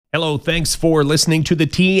Hello, thanks for listening to the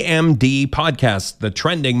TMD podcast, the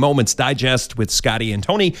Trending Moments Digest with Scotty and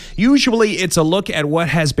Tony. Usually it's a look at what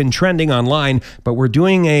has been trending online, but we're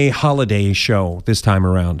doing a holiday show this time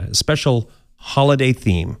around, a special holiday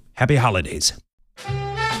theme. Happy holidays.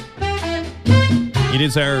 It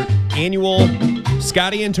is our annual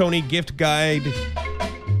Scotty and Tony gift guide,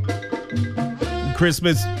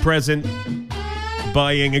 Christmas present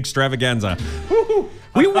buying extravaganza. Woo-hoo.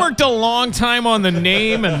 We worked a long time on the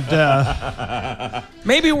name, and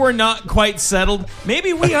maybe we're not quite settled.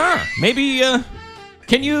 Maybe we are. Maybe,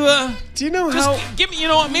 can you, do you know just how... give me,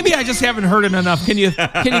 maybe I just haven't heard it enough. Can you give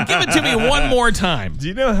it to me one more time? Do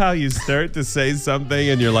you know how you start to say something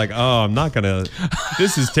and you're like, oh, I'm not going to,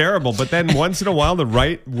 this is terrible. But then once in a while, the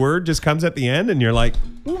right word just comes at the end and you're like,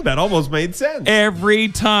 ooh, that almost made sense. Every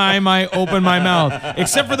time I open my mouth,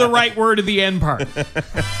 except for the right word at the end part.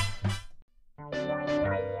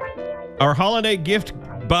 Our holiday gift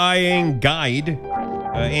buying guide,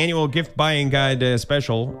 annual gift buying guide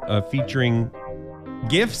special featuring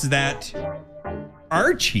gifts that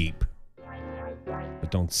are cheap,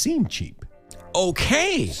 but don't seem cheap.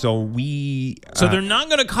 Okay. So they're not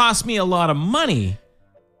going to cost me a lot of money,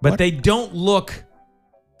 but they look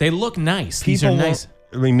nice. These are nice.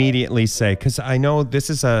 People immediately say, because I know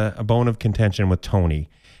this is a bone of contention with Tony.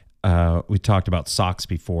 We talked about socks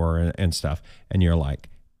before and stuff, and you're like,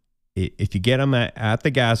 if you get them at the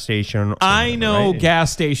gas station. I know, right? Gas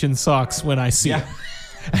station socks when I see them.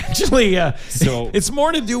 Actually, so it's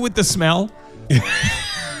more to do with the smell.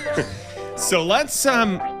 So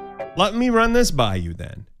let me run this by you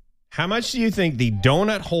then. How much do you think the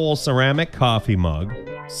donut hole ceramic coffee mug,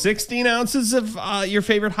 16 ounces of your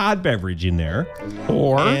favorite hot beverage in there,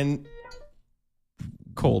 and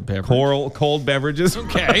cold beverage. Cold beverages.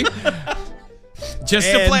 Okay. Just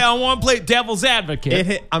to play on one plate, devil's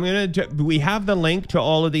advocate. We have the link to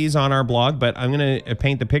all of these on our blog, but I'm gonna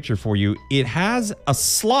paint the picture for you. It has a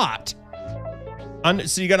slot,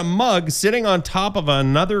 so you got a mug sitting on top of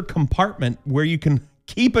another compartment where you can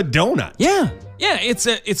keep a donut. Yeah.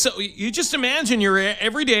 You just imagine your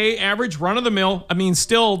everyday, average, run of the mill. I mean,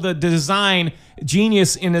 still the design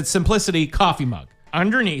genius in its simplicity coffee mug.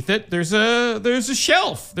 Underneath it, there's a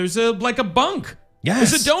shelf. There's like a bunk.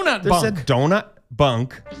 Yes. There's a donut bunk. There's a donut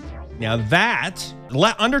bunk. Now that,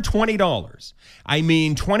 under $20. I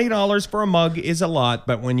mean, $20 for a mug is a lot,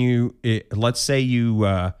 but when let's say you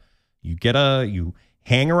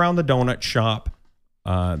hang around the donut shop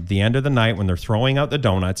the end of the night when they're throwing out the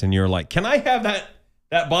donuts and you're like, can I have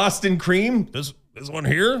that Boston cream? This one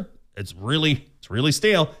here? It's really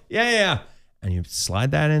stale. Yeah. And you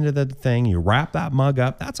slide that into the thing. You wrap that mug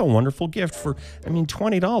up. That's a wonderful gift for,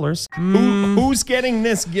 $20. Who's getting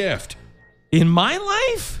this gift? In my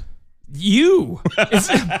life? You.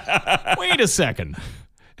 Wait a second.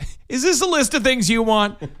 Is this a list of things you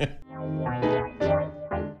want?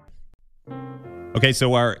 Okay,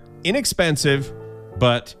 so our inexpensive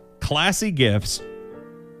but classy gifts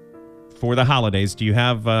for the holidays. Do you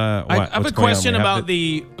have I have a question about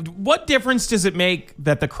what difference does it make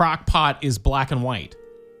that the crock pot is black and white?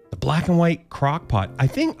 The black and white crock pot. I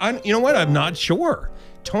think, you know what? I'm not sure.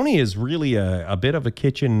 Tony is really a bit of a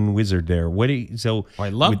kitchen wizard there. I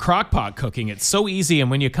love crock pot cooking. It's so easy.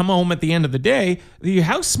 And when you come home at the end of the day, your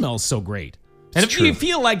house smells so great. And if you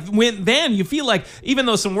feel like even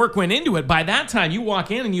though some work went into it, by that time you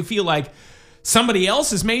walk in and you feel like somebody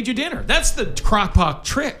else has made you dinner. That's the crock pot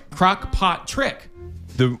trick.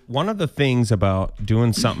 One of the things about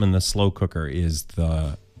doing something in the slow cooker is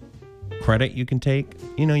the credit you can take.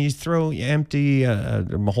 You empty a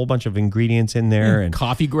whole bunch of ingredients in there and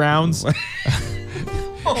coffee grounds.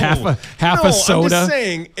 half a soda. I'm just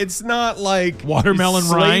saying, it's not like watermelon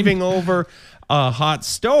slaving over a hot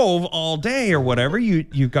stove all day or whatever.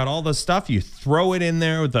 You've got all the stuff. You throw it in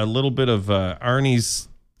there with a little bit of Arnie's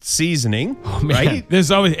seasoning, right?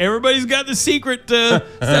 There's always, everybody's got the secret.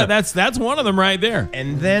 That's one of them right there.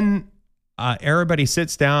 And then everybody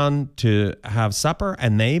sits down to have supper,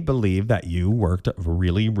 and they believe that you worked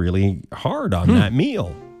really, really hard on that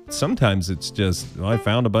meal. Sometimes it's just, I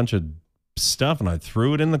found a bunch of stuff and I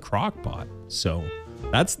threw it in the crock pot. So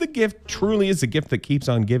that's the gift. Truly is a gift that keeps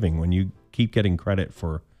on giving when you keep getting credit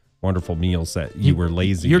for wonderful meals that you were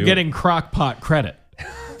lazy. You're getting crock pot credit.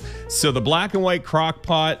 So the black and white crock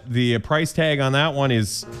pot, the price tag on that one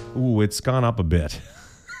is, it's gone up a bit.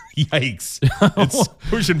 Yikes. It's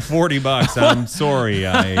pushing $40. I'm sorry.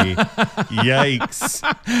 Yikes.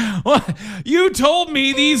 Well, you told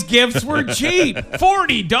me these gifts were cheap.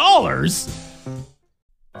 $40?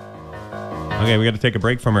 Okay, we got to take a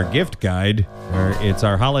break from our gift guide. It's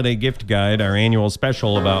our holiday gift guide, our annual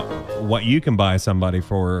special about what you can buy somebody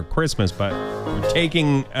for Christmas. But we're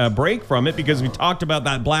taking a break from it because we talked about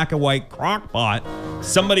that black and white crock pot.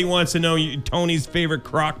 Somebody wants to know Tony's favorite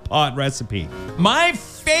crock pot recipe. My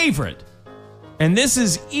favorite, and this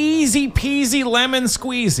is easy peasy lemon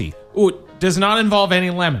squeezy. Ooh, it does not involve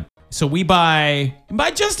any lemon. So we buy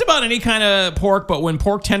just about any kind of pork, but when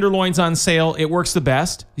pork tenderloin's on sale, it works the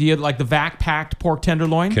best. You get like the vac-packed pork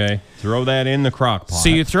tenderloin. Okay, throw that in the crock pot. So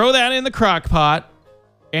you throw that in the crock pot,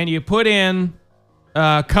 and you put in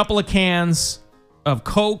a couple of cans of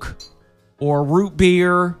Coke or root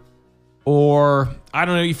beer or, I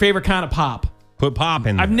don't know, your favorite kind of pop. Put pop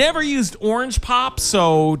in there. I've never used orange pop,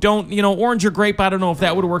 so don't, orange or grape, I don't know if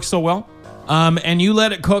that would work so well. And you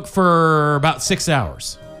let it cook for about 6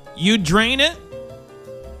 hours. You drain it,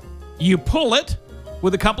 you pull it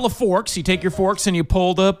with a couple of forks. You take your forks and you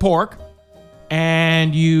pull the pork,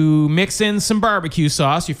 and you mix in some barbecue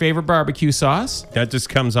sauce, your favorite barbecue sauce. That just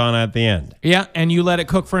comes on at the end. Yeah, and you let it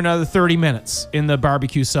cook for another 30 minutes in the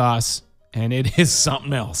barbecue sauce, and it is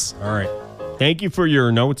something else. All right. Thank you for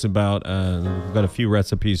your notes about, we've got a few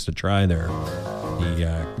recipes to try there.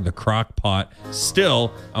 The crock pot,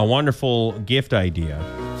 still a wonderful gift idea,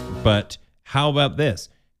 but how about this?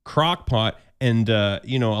 Crock pot, and a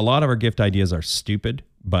lot of our gift ideas are stupid,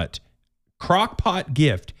 but crock pot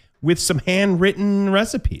gift with some handwritten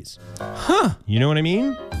recipes. Huh. You know what I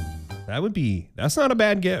mean? That's not a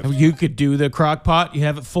bad gift. You could do the crock pot, you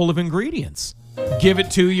have it full of ingredients. Give it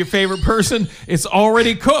to your favorite person. It's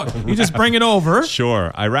already cooked. You just bring it over.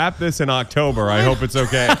 Sure. I wrapped this in October. I hope it's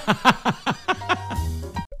okay.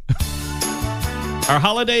 Our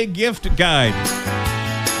holiday gift guide.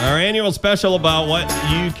 Our annual special about what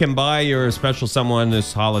you can buy your special someone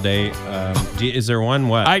this holiday. Is there one?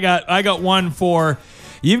 What? I got one for,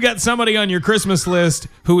 you've got somebody on your Christmas list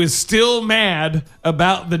who is still mad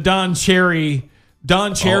about the Don Cherry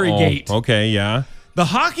gate. Okay, yeah. The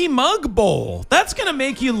hockey mug bowl. That's going to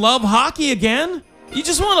make you love hockey again. You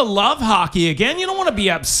just want to love hockey again. You don't want to be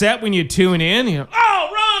upset when you tune in.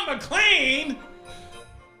 Oh, Ron McLean.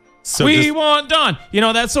 So we want Don.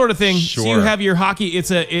 That sort of thing. Sure. So you have your hockey.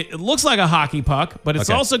 It looks like a hockey puck, but it's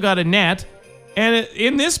also got a net. And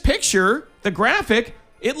in this picture, the graphic,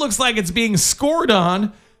 it looks like it's being scored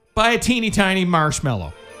on by a teeny tiny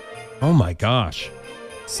marshmallow. Oh my gosh.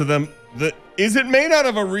 So is it made out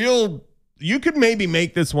of a real? You could maybe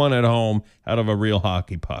make this one at home out of a real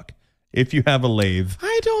hockey puck if you have a lathe.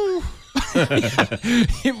 I don't.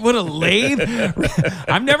 What a lathe?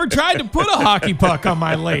 I've never tried to put a hockey puck on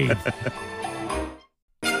my lathe.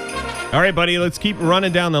 All right, buddy, let's keep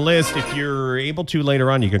running down the list. If you're able to later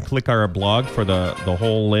on, you can click our blog for the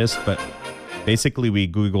whole list. But basically, we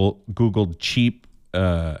Googled cheap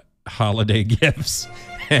holiday gifts,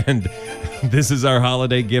 and this is our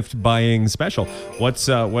holiday gift buying special. What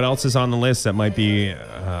else is on the list that might be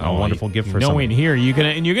a wonderful gift for someone? In here,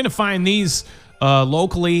 you're gonna find these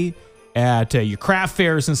locally at your craft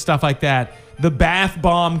fairs and stuff like that. The Bath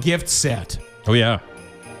Bomb gift set. Oh yeah,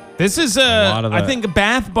 this is I think a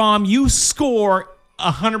Bath Bomb. You score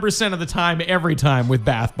 100% of the time, every time with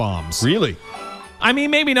bath bombs. Really? I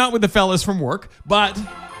mean, maybe not with the fellas from work, but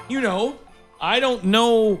I don't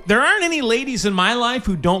know. There aren't any ladies in my life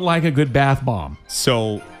who don't like a good bath bomb.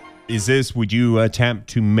 So, would you attempt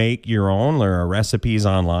to make your own? There are recipes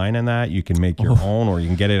online and that you can make your own, or you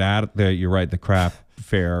can get it at the craft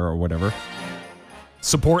fair or whatever.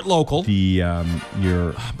 Support local. I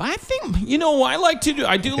think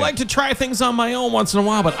I do like to try things on my own once in a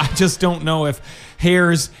while, but I just don't know if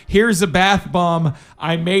here's a bath bomb.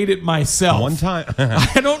 I made it myself. One time.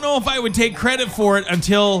 I don't know if I would take credit for it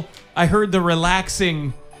until I heard the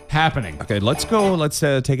relaxing happening. Okay, let's go. Let's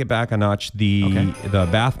take it back a notch. The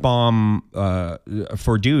bath bomb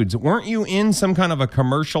for dudes. Weren't you in some kind of a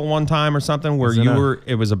commercial one time or something where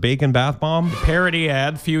it was a bacon bath bomb? Parody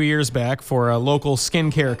ad a few years back for a local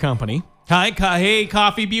skincare company. Hey,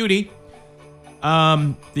 Coffee Beauty.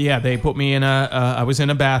 They put me in I was in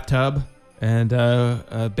a bathtub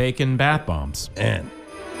and bacon bath bombs. Man,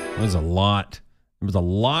 there was a lot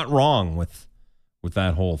wrong with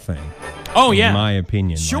that whole thing. Oh, yeah. In my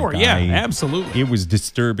opinion. Sure, absolutely. It was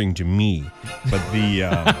disturbing to me. But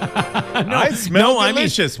I smell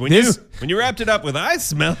delicious. When you wrapped it up with, I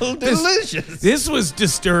smell delicious. This was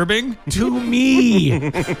disturbing to me.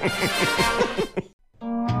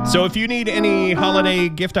 So if you need any holiday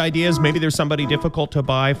gift ideas, maybe there's somebody difficult to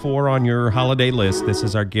buy for on your holiday list, this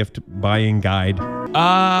is our gift buying guide.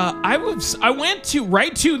 I went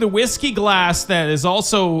right to the whiskey glass that is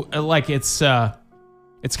also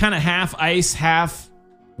it's kind of half ice, half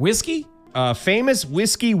whiskey. famous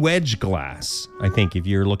whiskey wedge glass. I think if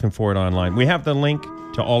you're looking for it online, we have the link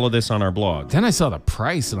to all of this on our blog. Then I saw the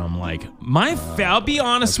price and I'm like, I'll be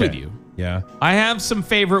honest with you. Yeah. I have some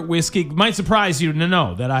favorite whiskey. Might surprise you to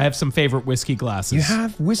know that I have some favorite whiskey glasses. You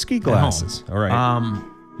have whiskey glasses. All right.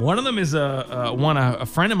 One of them is one a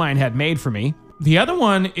friend of mine had made for me. The other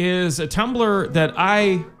one is a tumbler that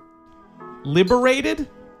I liberated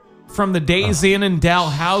from the Days Inn in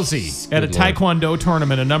Dalhousie at a Taekwondo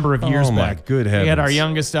tournament a number of years back. My good heavens. We had our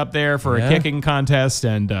youngest up there for a kicking contest,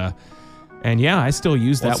 and yeah, I still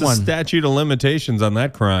use that one. What's the statute of limitations on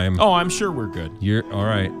that crime? Oh, I'm sure we're good. You're all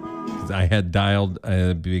right. 'Cause I had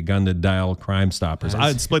begun to dial Crime Stoppers.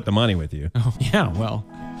 I'd split the money with you. Oh, yeah, well.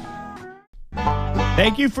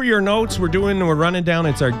 Thank you for your notes. We're running down.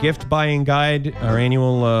 It's our gift buying guide, our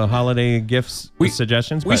annual holiday gifts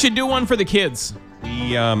suggestions. We should do one for the kids.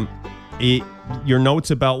 Your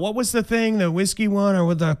notes about what was the thing, the whiskey one or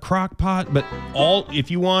with the crock pot, but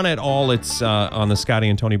if you want it all, it's on the Scotty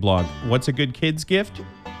and Tony blog. What's a good kid's gift?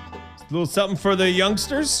 A little something for the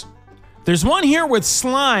youngsters. There's one here with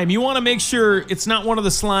slime. You want to make sure it's not one of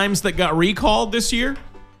the slimes that got recalled this year.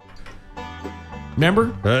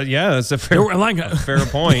 Remember? Yeah, that's a fair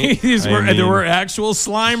point. There were actual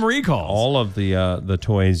slime recalls. All of the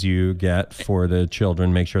toys you get for the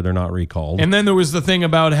children, make sure they're not recalled. And then there was the thing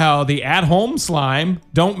about how the at-home slime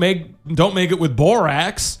don't make it with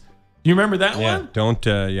borax. Do you remember that one? Don't.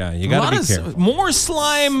 You got to be careful. More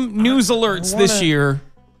slime news alerts this year.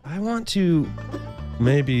 I want to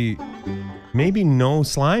maybe no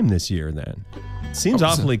slime this year. Then it seems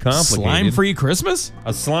awfully complicated. Slime-free Christmas?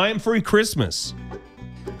 A slime-free Christmas.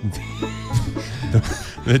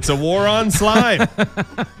 It's a war on slime.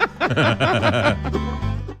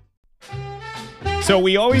 So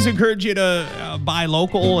we always encourage you to buy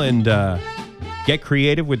local and get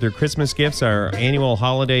creative with your Christmas gifts. Our annual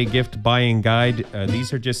holiday gift buying guide.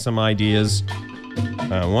 These are just some ideas.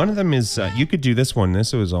 One of them is you could do this one.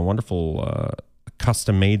 This was a wonderful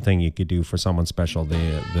custom-made thing you could do for someone special.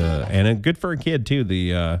 And good for a kid too.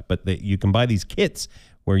 You can buy these kits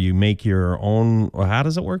where you make your own. Well, how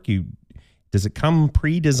does it work? Does it come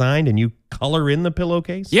pre-designed and you color in the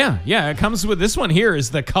pillowcase? Yeah. It comes with this one here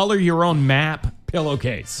is the color your own map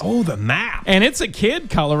pillowcase. Oh, the map. And it's a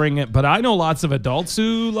kid coloring it, but I know lots of adults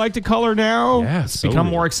who like to color now. Yeah, it's become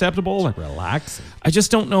more acceptable. It's relaxing. I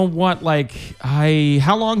just don't know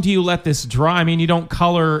how long do you let this dry? I mean, you don't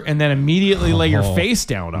color and then immediately lay your face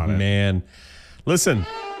down on it. Man, listen,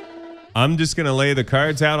 I'm just going to lay the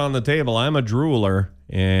cards out on the table. I'm a drooler.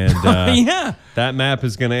 And that map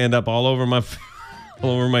is going to end up all over my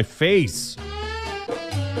face.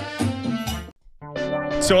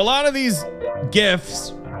 So a lot of these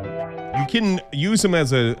gifts, you can use them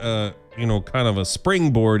as a kind of a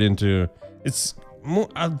springboard into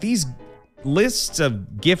these lists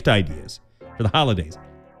of gift ideas for the holidays.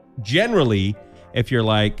 Generally, if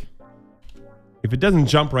it doesn't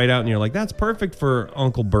jump right out and you're like, that's perfect for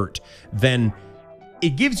Uncle Bert, then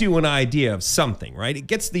it gives you an idea of something, right? It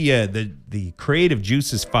gets the creative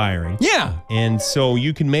juices firing. Yeah. And so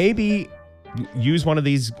you can maybe use one of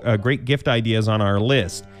these great gift ideas on our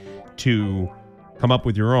list to come up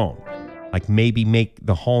with your own. Like maybe make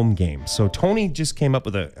the home game. So Tony just came up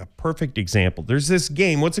with a perfect example. There's this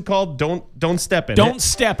game. What's it called? Don't step in it. Don't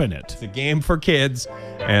step in it. It's a game for kids.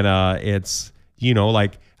 And it's,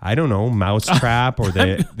 I don't know, Mousetrap or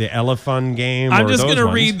the Elephant game. I'm just going to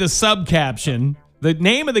read the subcaption. The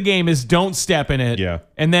name of the game is Don't Step in It. Yeah.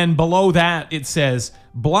 And then below that, it says,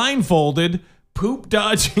 blindfolded, poop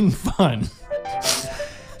dodging fun.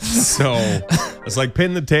 So it's like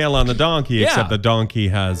pin the tail on the donkey, except the donkey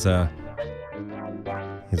has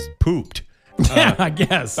pooped. Yeah, I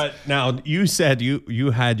guess. But now you said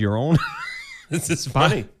you had your own. This is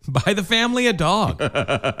funny. Buy the family a dog.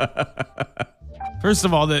 First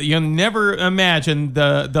of all, you'll never imagine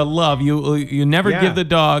the love. You never give the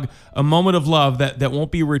dog a moment of love that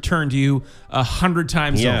won't be returned to you 100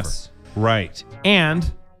 times over. Right. And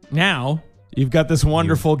now you've got this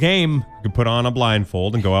wonderful game. You can put on a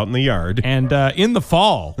blindfold and go out in the yard. And in the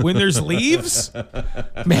fall, when there's leaves,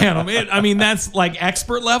 man, I mean, that's like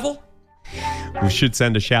expert level. We should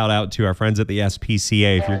send a shout out to our friends at the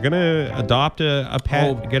SPCA. If you're going to adopt a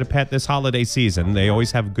pet, get a pet this holiday season, they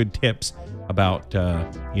always have good tips about,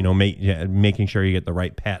 making sure you get the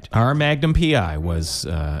right pet. Our Magnum PI was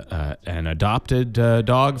an adopted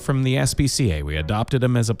dog from the SPCA. We adopted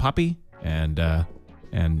him as a puppy, and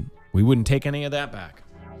we wouldn't take any of that back.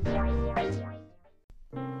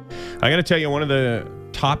 I got to tell you, one of the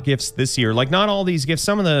top gifts this year, like not all these gifts,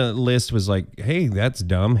 some of the list was like, hey, that's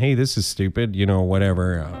dumb. Hey, this is stupid,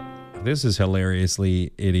 whatever. this is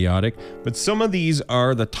hilariously idiotic, but some of these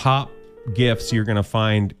are the top gifts you're going to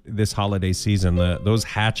find this holiday season. Those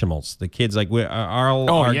Hatchimals. The kids, like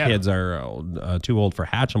our kids are too old for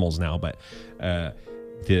Hatchimals now, but the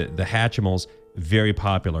Hatchimals, very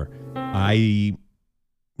popular. I'm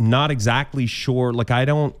not exactly sure. Like, I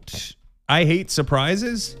hate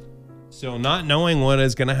surprises. So not knowing what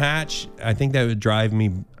is going to hatch, I think that would drive me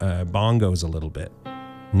bongos a little bit.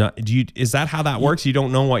 Is that how that works? You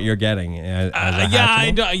don't know what you're getting as a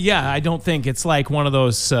I don't think it's like one of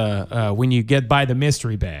those when you get by the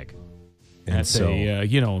mystery bag. And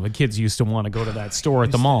the kids used to want to go to that store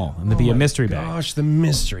at the mall and there'd be a mystery bag. Gosh, the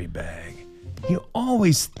mystery bag. You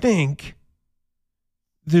always think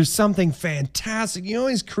there's something fantastic. You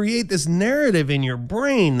always create this narrative in your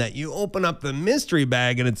brain that you open up the mystery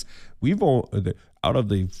bag and out of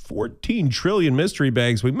the 14 trillion mystery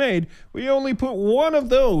bags we made, we only put one of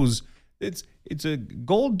those. It's a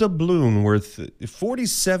gold doubloon worth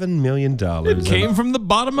 $47 million. It came from the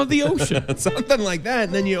bottom of the ocean. Something like that.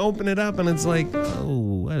 And then you open it up and it's like,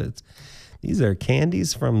 these are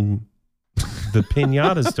candies from the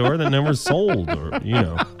piñata store that never sold. Or,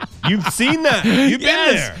 you've seen that. You've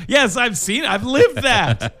been there. Yes, I've seen it. I've lived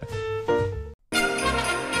that.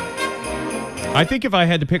 I think if I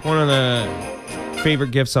had to pick one of the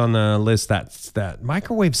favorite gifts on the list, that's that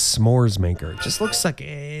microwave s'mores maker. It just looks like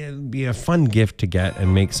it'd be a fun gift to get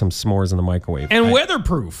and make some s'mores in the microwave. And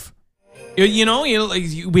weatherproof. We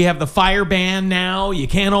have the fire ban now. You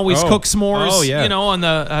can't always cook s'mores. Oh, yeah. On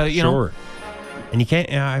the sure. And you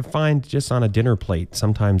can't. I find just on a dinner plate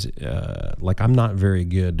sometimes, I'm not very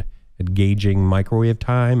good at gauging microwave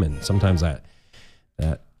time, and sometimes that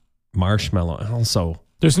marshmallow. Also,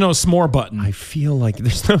 there's no s'more button. I feel like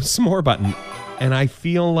there's no s'more button. And I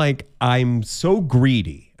feel like I'm so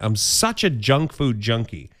greedy. I'm such a junk food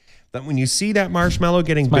junkie that when you see that marshmallow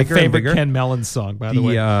getting bigger and bigger. My favorite Ken Mellon song, by the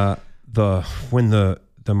way. When the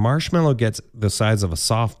marshmallow gets the size of a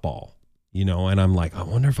softball, and I'm like, I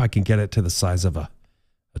wonder if I can get it to the size of a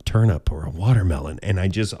turnip or a watermelon. And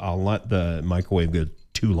I'll let the microwave go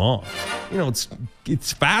too long. It's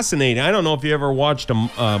fascinating. I don't know if you ever watched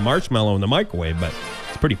a marshmallow in the microwave, but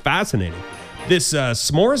it's pretty fascinating. This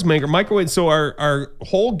s'mores maker microwave. So our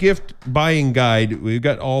whole gift buying guide, we've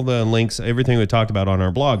got all the links, everything we talked about on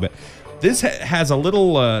our blog. But this has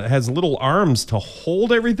little arms to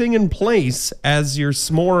hold everything in place as your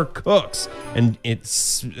s'more cooks, and it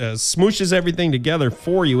smooshes everything together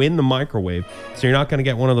for you in the microwave. So you're not going to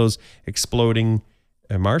get one of those exploding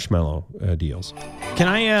marshmallow deals. Can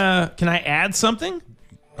I add something?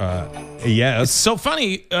 Yes. It's so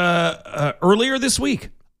funny. Earlier this week,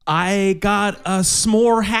 I got a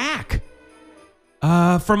s'more hack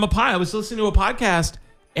from I was listening to a podcast,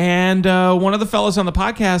 and one of the fellows on the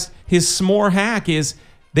podcast, his s'more hack is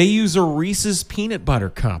they use a Reese's peanut butter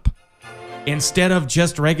cup instead of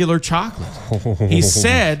just regular chocolate. He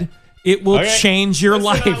said it will change your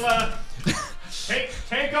life.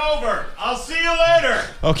 Take over. I'll see you later.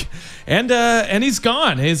 Okay, and he's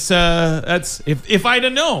gone. That's if I'd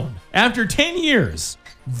have known after 10 years,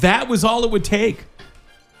 that was all it would take.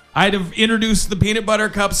 I'd have introduced the peanut butter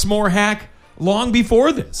cup s'more hack long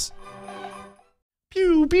before this.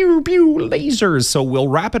 Pew, pew, pew, lasers. So we'll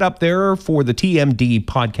wrap it up there for the TMD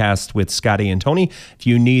podcast with Scotty and Tony. If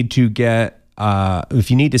you need to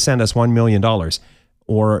send us $1 million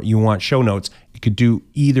or you want show notes, you could do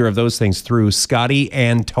either of those things through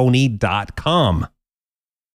ScottyandTony.com.